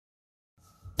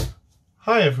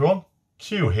Hi everyone,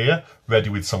 Q here, ready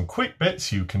with some quick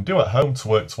bits you can do at home to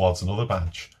work towards another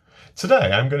badge.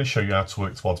 Today I'm going to show you how to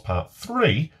work towards part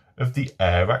 3 of the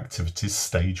Air Activities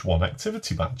Stage 1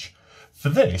 activity badge. For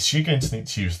this you're going to need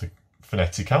to use the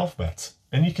phonetic alphabet,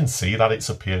 and you can see that it's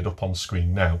appeared up on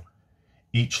screen now.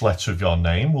 Each letter of your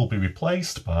name will be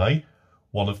replaced by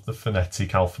one of the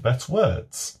phonetic alphabet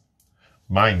words.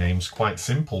 My name's quite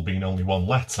simple, being only one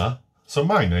letter, so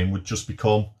my name would just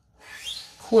become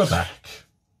Quebec.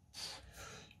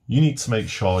 You need to make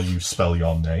sure you spell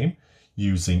your name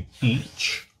using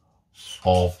each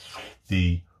of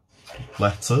the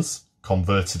letters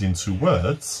converted into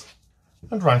words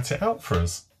and write it out for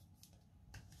us.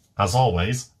 As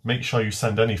always, make sure you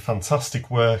send any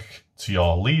fantastic work to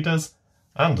your leaders,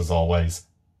 and as always,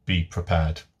 be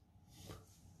prepared.